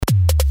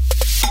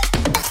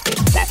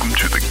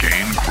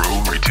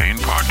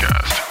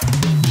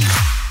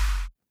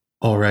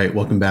All right,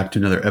 welcome back to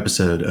another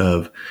episode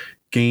of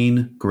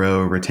Gain,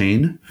 Grow,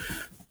 Retain.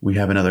 We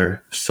have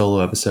another solo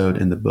episode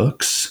in the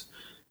books,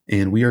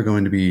 and we are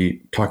going to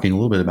be talking a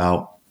little bit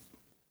about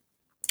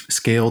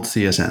scaled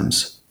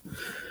CSMs.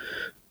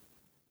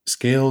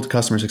 Scaled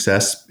customer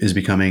success is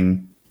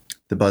becoming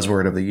the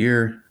buzzword of the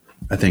year.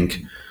 I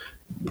think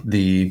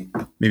the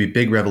maybe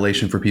big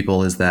revelation for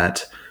people is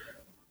that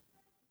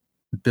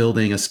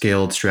building a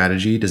scaled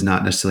strategy does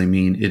not necessarily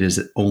mean it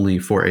is only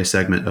for a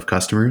segment of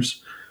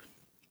customers.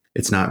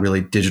 It's not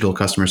really digital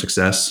customer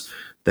success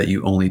that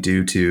you only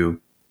do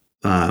to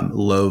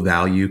low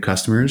value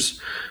customers,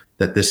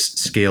 that this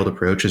scaled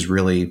approach is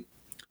really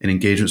an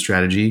engagement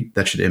strategy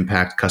that should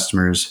impact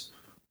customers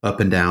up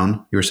and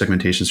down your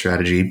segmentation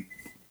strategy,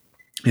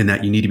 and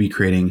that you need to be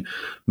creating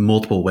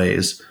multiple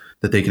ways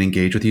that they can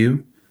engage with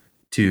you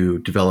to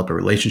develop a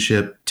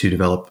relationship, to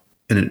develop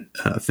an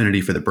affinity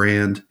for the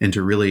brand, and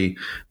to really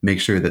make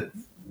sure that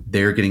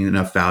they're getting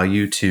enough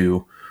value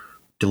to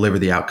deliver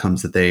the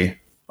outcomes that they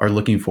are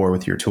looking for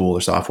with your tool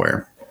or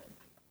software.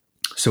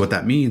 So what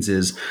that means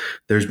is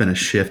there's been a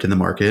shift in the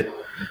market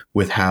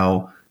with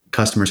how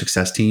customer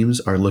success teams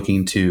are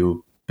looking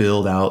to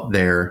build out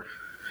their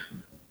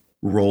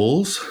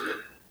roles.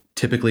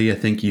 Typically, I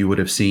think you would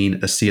have seen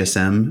a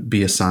CSM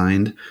be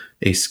assigned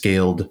a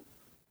scaled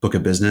book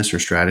of business or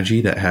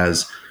strategy that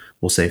has,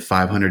 we'll say,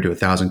 500 to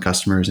 1,000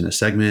 customers in a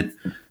segment,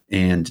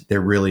 and they're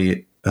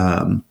really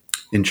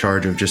in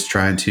charge of just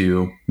trying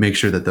to make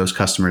sure that those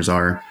customers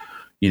are,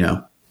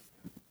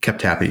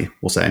 kept happy,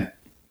 we'll say.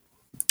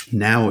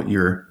 Now what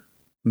you're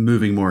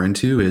moving more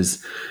into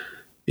is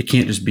it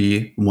can't just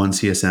be one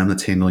CSM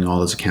that's handling all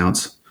those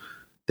accounts.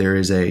 There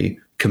is a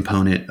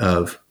component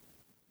of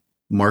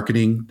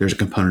marketing. There's a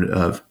component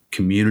of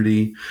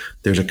community.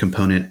 There's a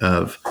component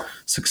of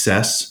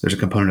success. There's a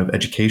component of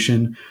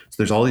education. So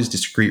there's all these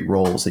discrete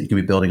roles that you can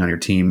be building on your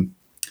team.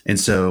 And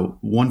so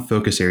one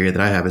focus area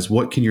that I have is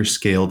what can your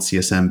scaled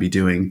CSM be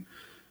doing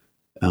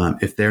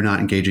if they're not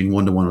engaging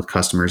one-to-one with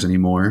customers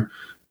anymore?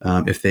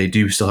 If they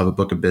do still have a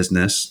book of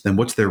business, then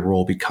what's their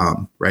role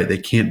become, right? They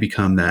can't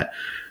become that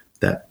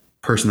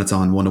person that's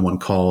on one-to-one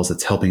calls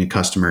that's helping a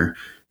customer,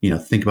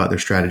 think about their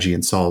strategy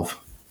and solve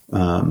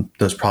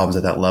those problems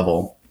at that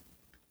level.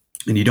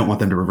 And you don't want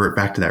them to revert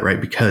back to that,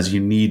 right? Because you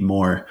need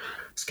more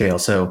scale.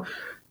 So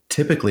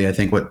typically, I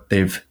think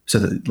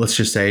let's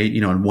just say,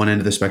 on one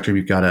end of the spectrum,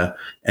 you've got a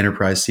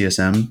enterprise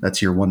CSM.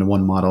 That's your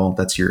one-to-one model.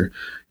 That's your,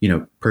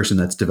 person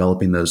that's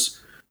developing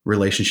those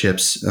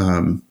relationships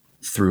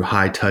through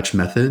high touch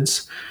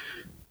methods.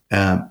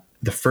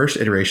 The first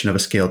iteration of a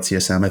scaled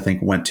CSM, I think,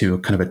 went to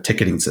kind of a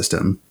ticketing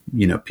system.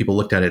 People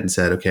looked at it and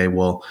said, okay,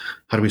 well,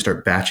 how do we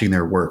start batching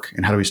their work?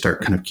 And how do we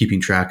start kind of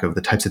keeping track of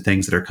the types of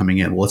things that are coming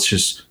in? Well, let's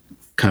just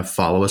kind of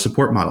follow a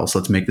support model. So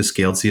let's make the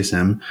scaled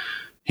CSM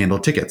handle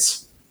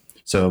tickets.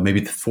 So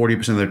maybe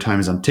 40% of their time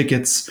is on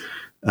tickets,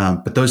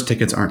 but those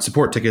tickets aren't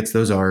support tickets.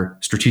 Those are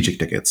strategic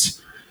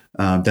tickets.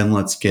 Then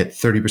let's get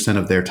 30%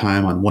 of their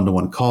time on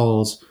one-to-one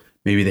calls.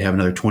 Maybe they have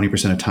another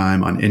 20% of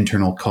time on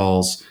internal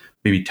calls,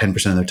 maybe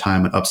 10% of their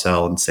time on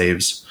upsell and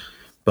saves.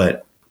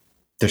 But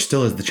there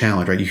still is the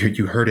challenge, right?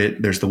 You heard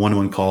it. There's the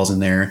one-to-one calls in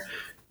there.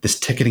 This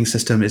ticketing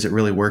system, is it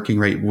really working,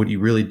 right? What you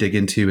really dig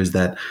into is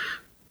that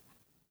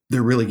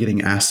they're really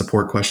getting asked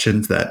support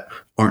questions that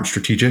aren't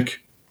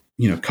strategic.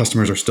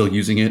 Customers are still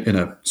using it in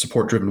a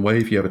support-driven way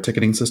if you have a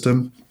ticketing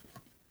system.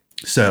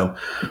 So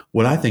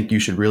what I think you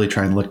should really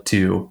try and look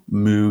to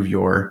move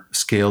your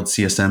scaled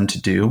CSM to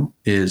do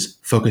is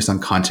focus on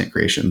content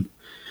creation.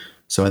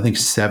 So I think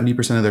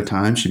 70% of their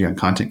time should be on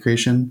content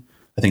creation.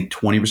 I think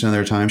 20% of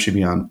their time should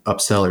be on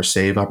upsell or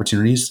save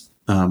opportunities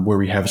where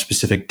we have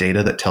specific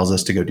data that tells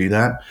us to go do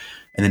that.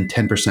 And then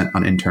 10%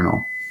 on internal.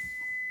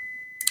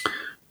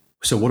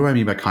 So what do I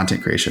mean by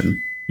content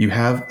creation? You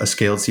have a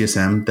scaled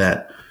CSM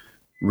that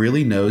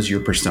really knows your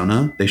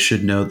persona. They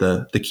should know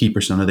the key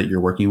persona that you're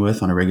working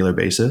with on a regular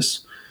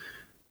basis.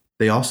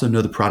 They also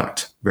know the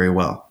product very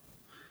well.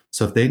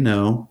 So if they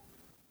know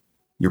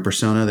your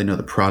persona, they know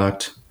the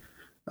product.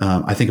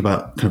 I think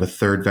about kind of a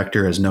third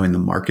vector as knowing the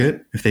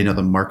market. If they know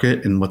the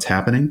market and what's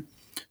happening,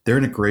 they're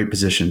in a great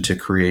position to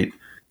create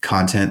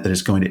content that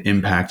is going to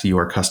impact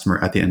your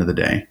customer at the end of the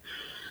day.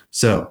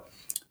 So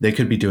they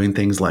could be doing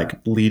things like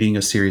leading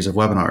a series of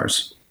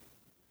webinars.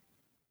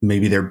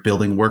 Maybe they're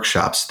building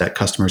workshops that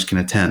customers can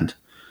attend.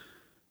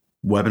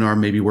 Webinar,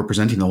 maybe we're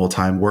presenting the whole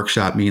time.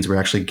 Workshop means we're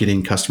actually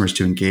getting customers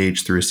to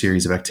engage through a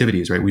series of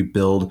activities, right? We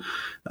build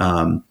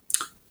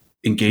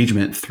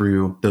engagement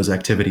through those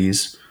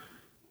activities.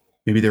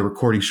 Maybe they're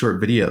recording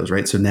short videos,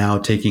 right? So now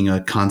taking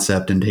a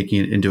concept and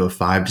taking it into a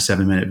 5 to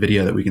 7 minute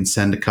video that we can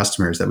send to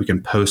customers, that we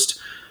can post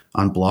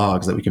on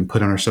blogs, that we can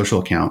put on our social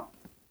account.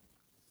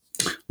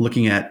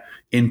 Looking at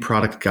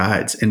in-product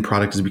guides.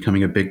 In-product is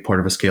becoming a big part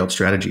of a scaled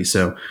strategy.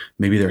 So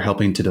maybe they're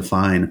helping to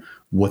define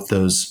what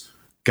those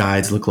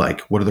guides look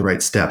like. What are the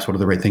right steps? What are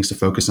the right things to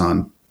focus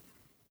on?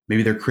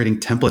 Maybe they're creating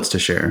templates to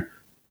share.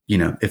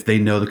 If they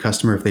know the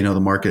customer, if they know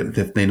the market,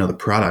 if they know the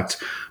product,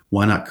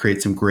 why not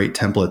create some great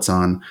templates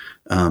on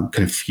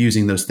kind of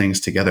fusing those things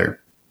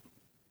together?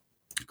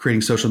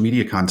 creating social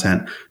media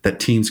content that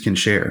teams can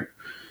share.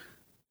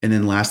 And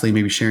then lastly,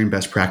 maybe sharing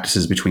best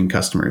practices between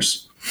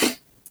customers.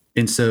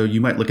 And so you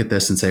might look at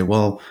this and say,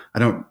 well, I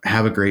don't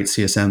have a great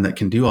CSM that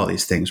can do all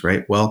these things,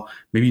 right? Well,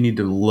 maybe you need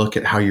to look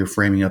at how you're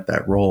framing up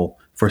that role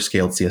for a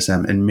scaled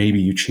CSM. And maybe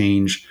you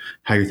change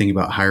how you're thinking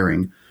about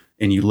hiring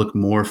and you look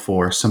more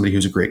for somebody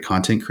who's a great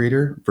content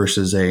creator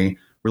versus a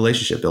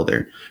relationship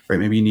builder, right?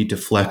 Maybe you need to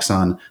flex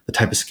on the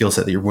type of skill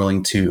set that you're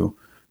willing to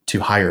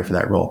hire for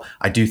that role.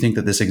 I do think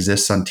that this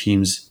exists on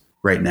teams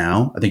right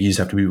now. I think you just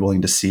have to be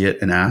willing to see it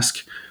and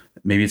ask.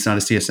 Maybe it's not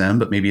a CSM,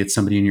 but maybe it's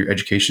somebody in your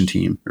education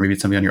team, or maybe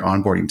it's somebody on your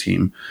onboarding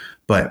team.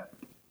 But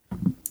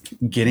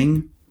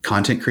getting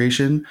content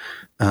creation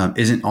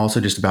isn't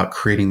also just about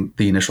creating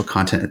the initial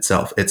content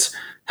itself. It's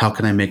how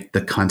can I make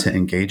the content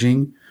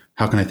engaging?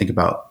 How can I think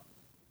about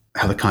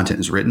how the content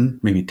is written?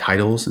 Maybe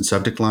titles and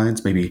subject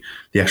lines, maybe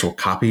the actual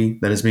copy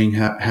that is being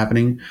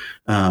happening.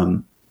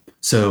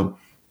 So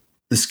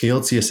the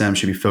scaled CSM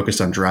should be focused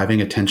on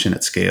driving attention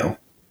at scale.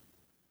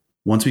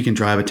 Once we can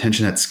drive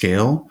attention at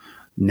scale,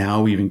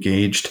 now we've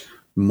engaged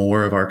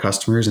more of our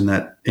customers in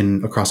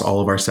across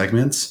all of our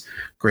segments.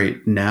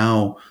 Great.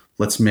 Now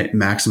let's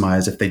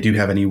maximize if they do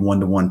have any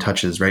one-to-one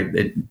touches, right?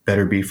 It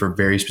better be for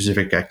very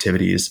specific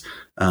activities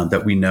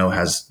that we know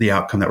has the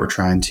outcome that we're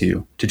trying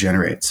to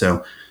generate.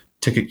 So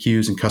ticket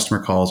queues and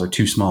customer calls are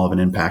too small of an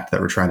impact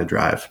that we're trying to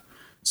drive.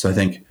 So I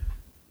think,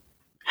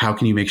 how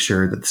can you make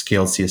sure that the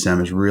scaled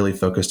CSM is really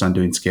focused on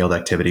doing scaled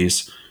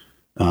activities?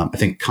 I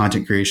think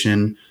content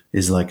creation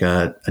is like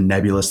a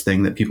nebulous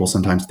thing that people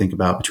sometimes think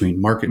about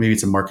between market. Maybe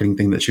it's a marketing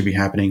thing that should be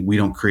happening. We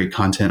don't create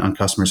content on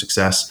customer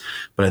success,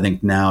 but I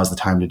think now is the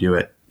time to do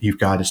it. You've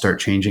got to start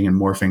changing and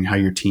morphing how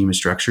your team is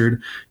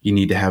structured. You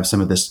need to have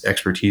some of this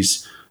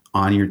expertise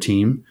on your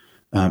team.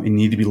 You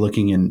need to be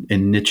looking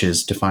in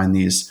niches to find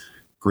these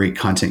great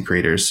content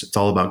creators. It's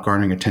all about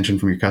garnering attention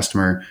from your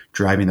customer,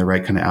 driving the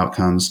right kind of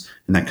outcomes.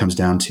 And that comes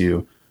down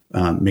to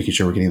making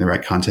sure we're getting the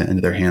right content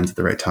into their hands at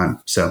the right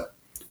time. So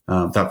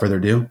without further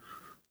ado,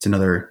 it's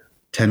another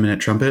 10-minute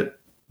trumpet, a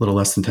little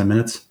less than 10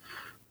 minutes.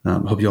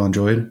 Hope you all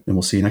enjoyed, and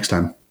we'll see you next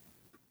time.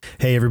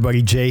 Hey,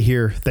 everybody. Jay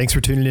here. Thanks for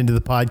tuning into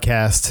the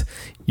podcast.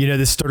 You know,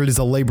 this started as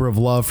a labor of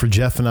love for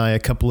Jeff and I a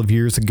couple of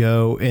years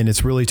ago, and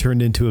it's really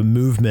turned into a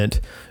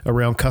movement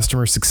around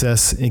customer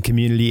success and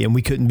community, and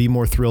we couldn't be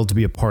more thrilled to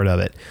be a part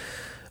of it.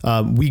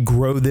 We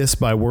grow this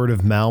by word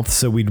of mouth,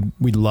 so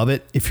we'd love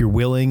it if you're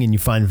willing and you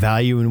find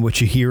value in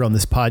what you hear on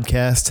this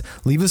podcast.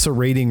 Leave us a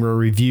rating or a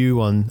review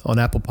on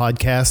Apple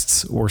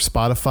Podcasts or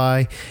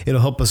Spotify.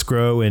 It'll help us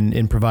grow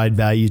and provide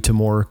value to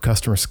more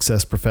customer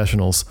success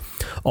professionals.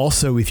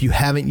 Also, if you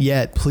haven't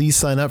yet, please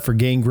sign up for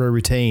Gain, Grow,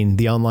 Retain,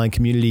 the online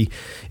community.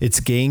 It's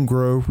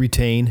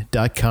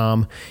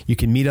gaingrowretain.com. You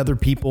can meet other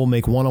people,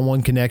 make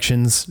one-on-one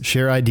connections,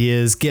 share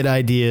ideas, get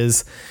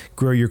ideas,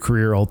 grow your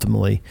career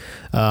ultimately.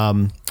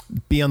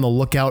 Be on the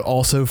lookout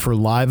also for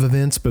live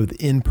events, both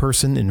in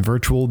person and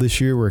virtual this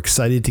year. We're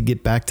excited to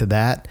get back to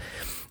that.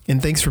 And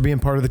thanks for being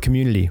part of the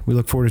community. We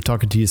look forward to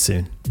talking to you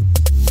soon.